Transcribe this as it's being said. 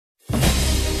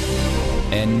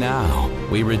And now,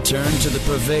 we return to the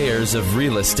purveyors of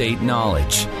real estate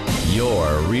knowledge, your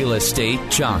Real Estate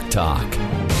Chalk Talk.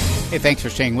 Hey, thanks for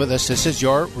staying with us. This is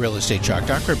your Real Estate Chalk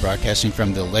Talk. We're broadcasting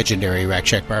from the legendary Rack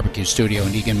Shack Barbecue Studio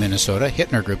in Eagan, Minnesota.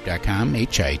 HittnerGroup.com,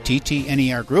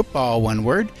 HITTNER Group, all one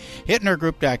word.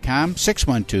 HittnerGroup.com,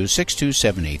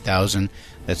 612-627-8000.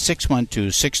 That's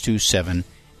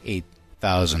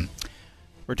 612-627-8000.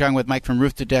 We're talking with Mike from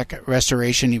Roof to Deck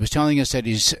Restoration. He was telling us that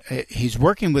he's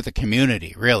working with the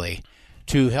community, really,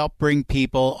 to help bring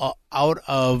people out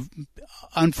of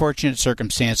unfortunate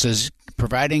circumstances,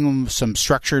 providing them some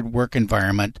structured work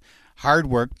environment, hard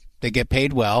work. They get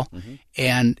paid well,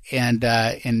 and kind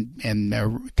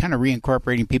of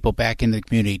reincorporating people back into the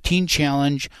community. Teen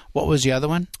Challenge. What was the other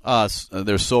one?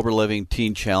 There's Sober Living,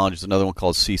 Teen Challenge. There's another one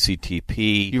called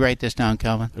CCTP. You write this down,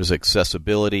 Calvin? There's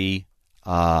Accessibility.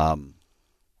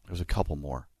 There's a couple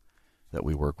more that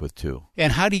we work with too.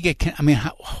 And how do you get? I mean,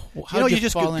 how you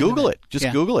just Google it.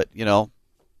 Just Google it. And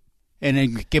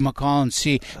then give them a call and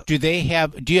see. Do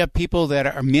you have people that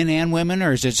are men and women,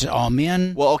 or is it all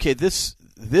men? Well, okay. This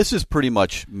is pretty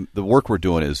much the work we're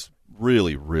doing is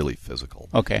really, really physical.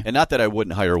 Okay. And not that I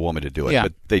wouldn't hire a woman to do it,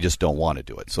 but they just don't want to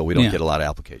do it, so we don't get a lot of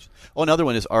applications. Oh, another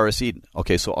one is RS Eden.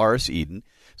 Okay, so RS Eden.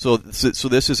 So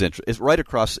this is interesting. It's right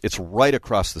across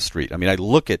the street. I mean, I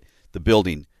look at the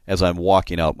building as I'm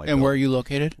walking out my building. Where are you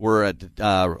located? We're at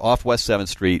off West 7th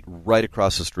Street, right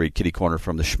across the street, kitty corner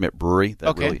from the Schmidt Brewery.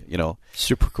 Really,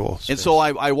 super cool. And so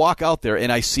I walk out there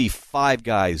and I see 5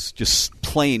 guys just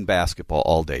playing basketball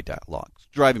all day long. It's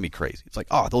driving me crazy. It's like,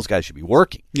 oh, those guys should be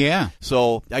working. Yeah.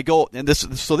 So I go, and this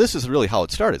is really how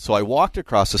it started. So I walked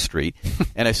across the street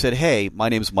and I said, hey, my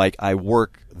name's Mike. I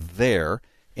work there,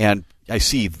 and I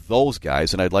see those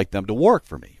guys, and I'd like them to work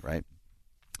for me, right?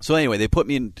 So anyway, they put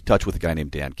me in touch with a guy named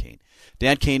Dan Kane.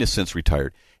 Dan Kane has since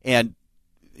retired, and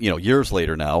years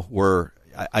later now,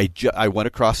 I went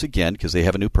across again because they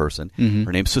have a new person. Mm-hmm.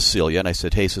 Her name's Cecilia, and I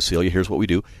said, "Hey, Cecilia, here's what we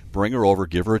do: bring her over,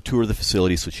 give her a tour of the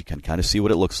facility so she can kind of see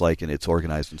what it looks like and it's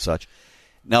organized and such."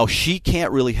 Now she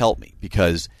can't really help me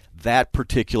because that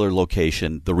particular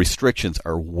location, the restrictions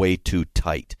are way too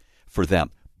tight for them.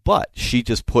 But she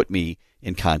just put me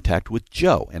in contact with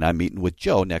Joe, and I'm meeting with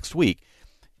Joe next week.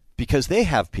 Because they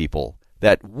have people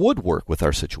that would work with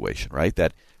our situation, right?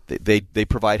 That they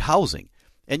provide housing.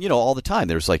 And, all the time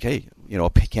there's like, hey,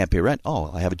 can't pay rent. Oh,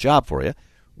 I have a job for you.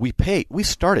 We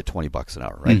start at $20 an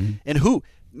hour, right? Mm-hmm. And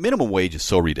minimum wage is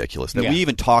so ridiculous that we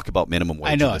even talk about minimum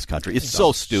wage in this country. It's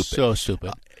so stupid. So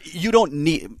stupid. You don't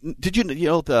need,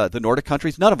 the Nordic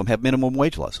countries, none of them have minimum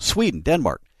wage laws. Sweden,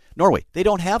 Denmark, Norway, they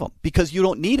don't have them because you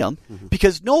don't need them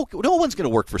because no one's going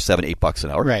to work for $7-8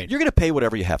 an hour. Right. You're going to pay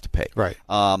whatever you have to pay. Right.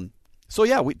 So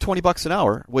yeah, $20 an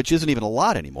hour, which isn't even a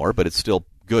lot anymore, but it's still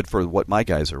good for what my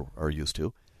guys are used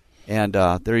to. And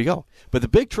there you go. But the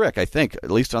big trick, I think,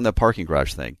 at least on the parking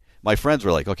garage thing, my friends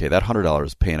were like, okay, that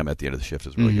 $100 paying them at the end of the shift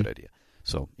is a really good idea.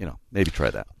 So maybe try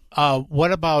that.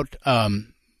 What about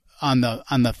on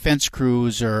the fence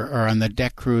crews or on the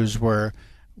deck crews where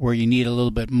you need a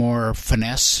little bit more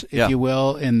finesse, if you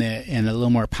will, and a little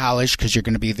more polish because you're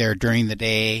going to be there during the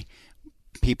day.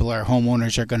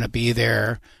 Homeowners are going to be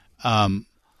there.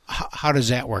 How does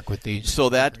that work with these? So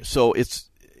that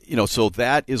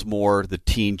is more the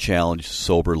Teen Challenge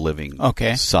sober living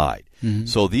side. Mm-hmm.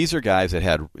 So these are guys that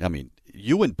had,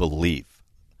 you wouldn't believe.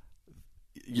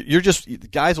 The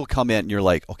guys will come in and you're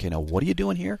like, okay, now what are you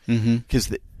doing here? Because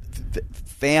the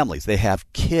families, they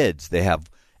have kids, they have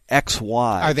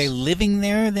ex-wives. Are they living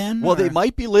there then? Well, they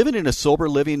might be living in a sober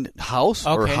living house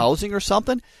or housing or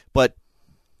something, but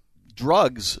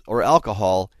drugs or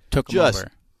alcohol took them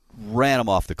over. Ran them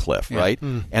off the cliff, right?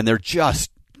 And they're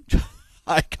just,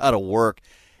 I gotta work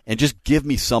and just give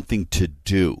me something to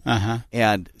do.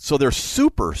 And so they're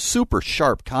super, super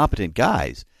sharp, competent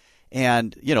guys,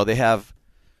 and they have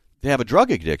a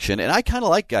drug addiction, and I kind of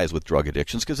like guys with drug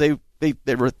addictions because I'd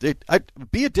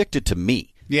be addicted to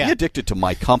me. Yeah. Be addicted to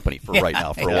my company for right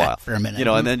now for a while. For a minute.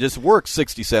 And then just work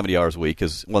 60, 70 hours a week.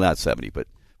 Not 70, but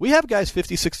we have guys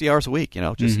 50, 60 hours a week,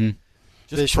 just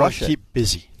they crush it. Keep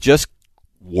busy. Just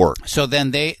work. So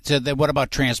then what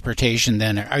about transportation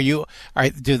then?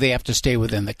 Do they have to stay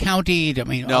within the county?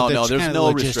 No, there's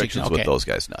no restrictions with those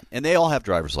guys, none. And they all have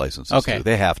driver's licenses too.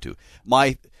 They have to.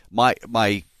 My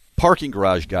parking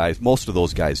garage guys, most of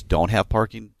those guys don't have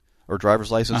parking or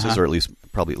driver's licenses, or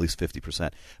probably at least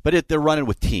 50%. But they're running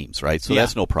with teams, right? So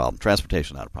that's no problem.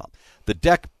 Transportation, not a problem. The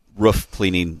deck roof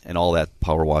cleaning and all that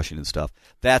power washing and stuff,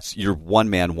 that's your one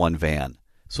man, one van.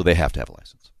 So they have to have a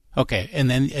license. Okay, and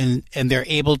then and they're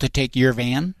able to take your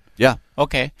van? Yeah.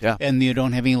 Okay. Yeah. And you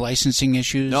don't have any licensing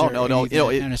issues? No. or any of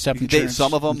that kind of stuff,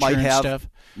 Some of them might insurance have.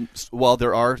 stuff? Well,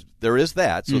 there is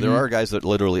that. So there are guys that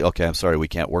literally, okay, I'm sorry, we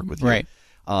can't work with you. Right.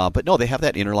 But no, they have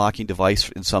that interlocking device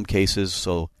in some cases.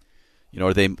 So,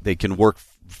 or they can work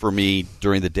for me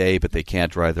during the day, but they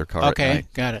can't drive their car at night.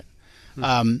 Got it.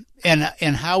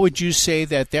 And how would you say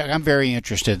that? I'm very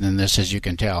interested in this, as you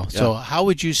can tell. Yeah. So, how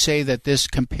would you say that this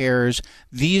compares?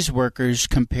 These workers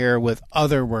compare with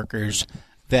other workers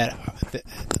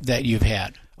that you've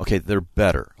had. Okay, they're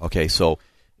better. Okay, so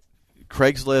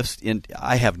Craigslist.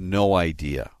 I have no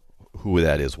idea who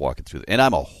that is walking through, and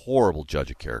I'm a horrible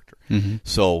judge of character. Mm-hmm.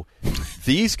 So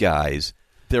these guys,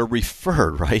 they're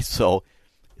referred, right? So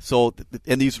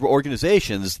in these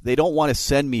organizations, they don't want to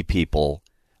send me people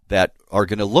that are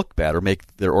going to look bad or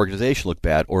make their organization look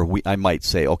bad, or I might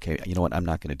say, okay, you know what, I'm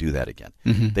not going to do that again.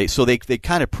 Mm-hmm. They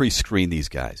kind of pre-screen these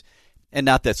guys, and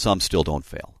not that some still don't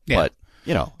fail, but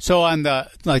So on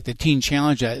the Teen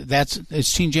Challenge,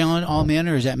 is Teen Challenge all men,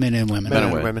 or is that men and women? Men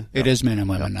and women. It is men and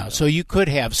women now. So you could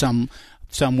have some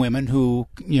women who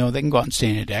they can go out and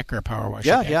stay in a deck or a power washer.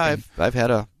 Yeah. I've had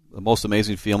the most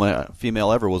amazing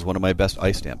female ever. Was one of my best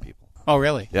ice stamp people. Oh,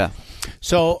 really? Yeah.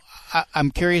 So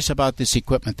I'm curious about this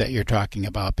equipment that you're talking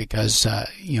about, because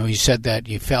you said that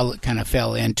you kind of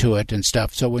fell into it and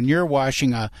stuff. So when you're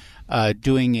washing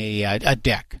doing a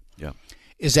deck, yeah,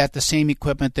 is that the same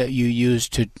equipment that you use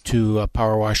to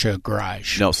power wash a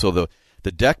garage? No. So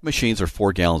the deck machines are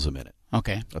 4 gallons a minute.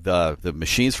 Okay. The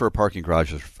machines for a parking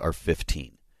garage are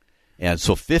 15, and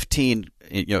so 15.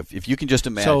 If you can just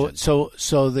imagine.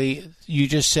 You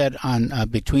just said on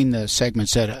between the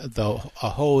segments that a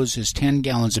hose is 10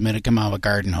 gallons a minute come out of a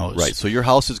garden hose. Right. So your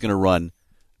house is going to run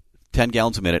 10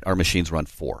 gallons a minute. Our machines run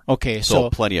 4. Okay. So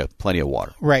plenty of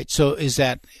water. Right. So is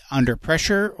that under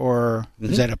pressure, or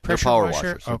is that a pressure power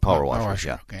washer? washers. Power washers.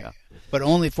 Yeah. Okay. Yeah. But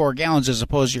only 4 gallons, as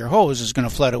opposed to your hose is going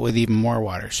to flood it with even more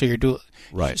water. So you're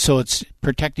right. So it's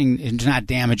protecting, it's not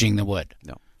damaging the wood.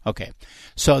 No. Okay.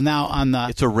 So now on the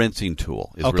it's a rinsing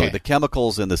tool. It's really the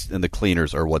chemicals and the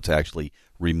cleaners are what's actually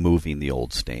removing the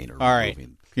old stain. All right.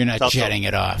 You're not jetting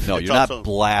it off. No, you're not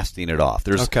blasting it off.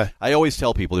 I always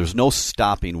tell people there's no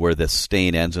stopping where the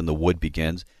stain ends and the wood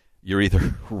begins. You're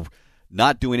either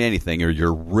not doing anything or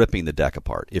you're ripping the deck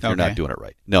apart if you're not doing it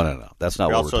right. No. That's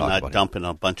not what we're talking about. You're also not dumping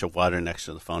a bunch of water next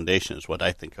to the foundation is what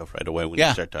I think of right away when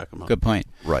you start talking about it. Good point.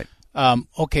 Right.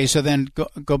 Okay, so then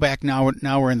go back now.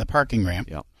 Now we're in the parking ramp.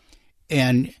 Yeah.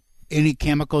 And any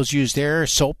chemicals used there?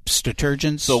 Soaps,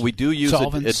 detergents? So we do use a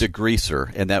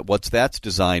degreaser, and that's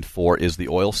designed for is the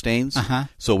oil stains. Uh-huh.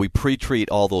 So we pre-treat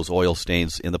all those oil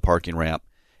stains in the parking ramp,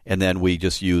 and then we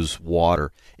just use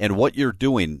water. And what you're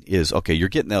doing is, okay, you're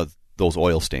getting those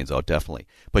oil stains out, definitely.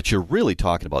 But you're really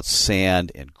talking about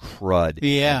sand and crud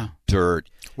and dirt.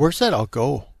 Where's that all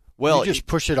go? Well, you just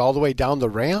push it all the way down the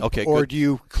ramp, or do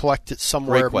you collect it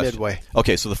somewhere midway?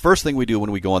 Okay, so the first thing we do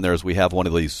when we go in there is we have one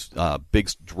of these big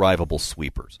drivable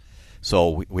sweepers.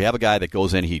 So we have a guy that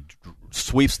goes in, he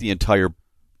sweeps the entire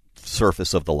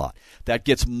surface of the lot. That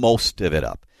gets most of it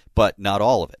up, but not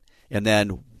all of it. And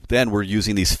then we're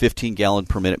using these 15-gallon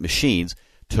per minute machines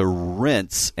to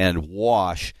rinse and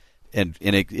wash, and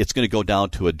it's going to go down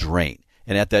to a drain.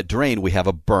 And at that drain, we have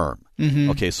a berm.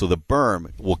 Mm-hmm. Okay, so the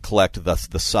berm will collect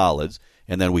the solids,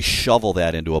 and then we shovel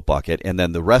that into a bucket, and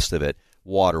then the rest of it,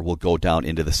 water, will go down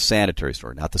into the sanitary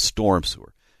sewer, not the storm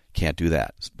sewer. Can't do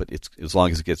that. But as long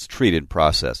as it gets treated and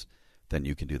processed, then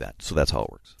you can do that. So that's how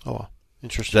it works. Oh,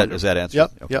 interesting. Does that answer?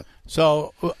 Yep. Okay. Yep.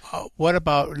 So what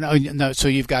about no? So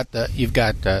you've got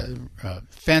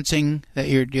fencing that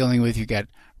you're dealing with. You've got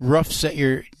roofs that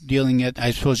you're dealing with. I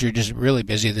suppose you're just really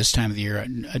busy this time of the year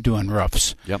doing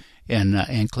roofs. Yep.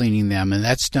 And cleaning them, and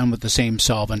that's done with the same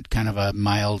solvent, kind of a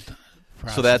mild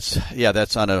process. So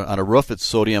that's on a roof. It's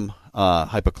sodium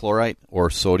hypochlorite or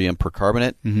sodium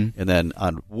percarbonate, and then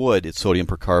on wood it's sodium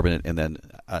percarbonate, and then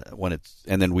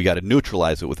then we got to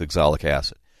neutralize it with oxalic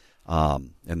acid,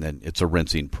 and then it's a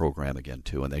rinsing program again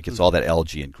too, and it gets all that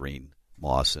algae and green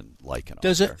moss and lichen.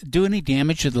 Does it do any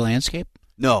damage to the landscape?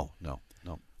 No.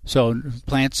 So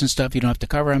plants and stuff, you don't have to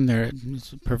cover them; they're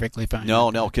perfectly fine. No,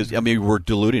 because we're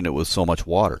diluting it with so much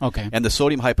water. Okay. And the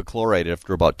sodium hypochlorite,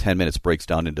 after about 10 minutes, breaks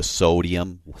down into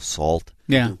sodium, salt.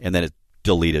 Yeah. And then it's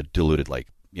diluted like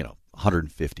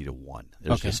 150 to 1.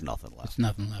 There's just nothing left. There's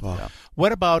nothing left. Wow. Yeah.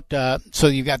 What about so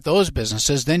you've got those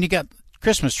businesses? Then you got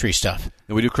Christmas tree stuff.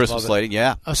 And we do Christmas lighting,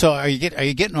 yeah. So are you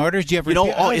getting orders? Do you ever?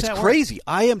 It's crazy.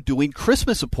 I am doing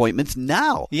Christmas appointments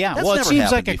now. Yeah, That's well, it never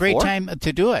seems like happened a great before. time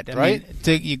to do it. I Right?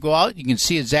 mean, you go out, you can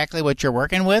see exactly what you're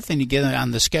working with, and you get it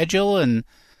on the schedule, and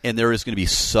And there is going to be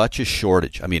such a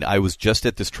shortage. I mean, I was just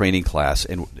at this training class,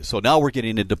 and so now we're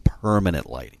getting into permanent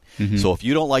lighting. Mm-hmm. So if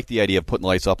you don't like the idea of putting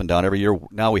lights up and down every year,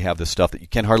 now we have this stuff that you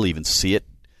can hardly even see it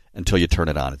until you turn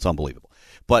it on. It's unbelievable.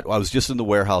 But I was just in the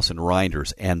warehouse in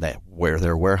Reinders, and where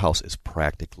their warehouse is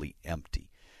practically empty.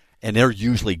 And they're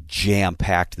usually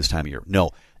jam-packed this time of year.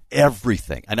 No,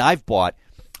 everything. And I've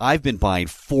been buying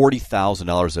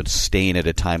 $40,000 of stain at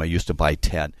a time. I used to buy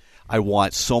 10. I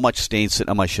want so much stain sitting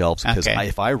on my shelves because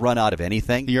if I run out of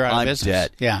anything, I'm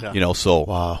dead. Yeah.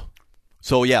 Wow.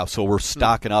 So we're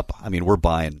stocking up. I mean, we're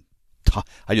buying.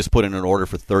 I just put in an order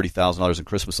for $30,000 in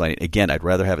Christmas lighting. Again, I'd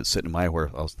rather have it sitting in my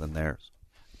warehouse than theirs.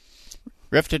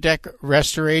 Roof to deck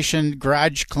restoration,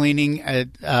 garage cleaning,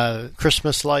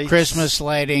 Christmas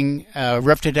lighting,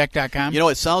 rooftodec.com.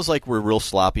 It sounds like we're real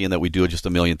sloppy and that we do just a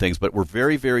million things, but we're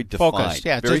very, very defined. Focused,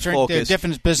 yeah. Very focused.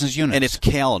 Different business units. And it's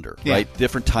calendar, right?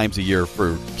 Different times a year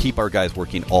keep our guys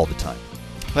working all the time.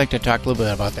 I'd like to talk a little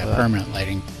bit about that permanent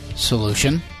lighting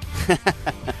solution.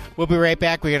 We'll be right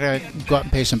back. We got to go out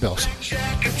and pay some bills.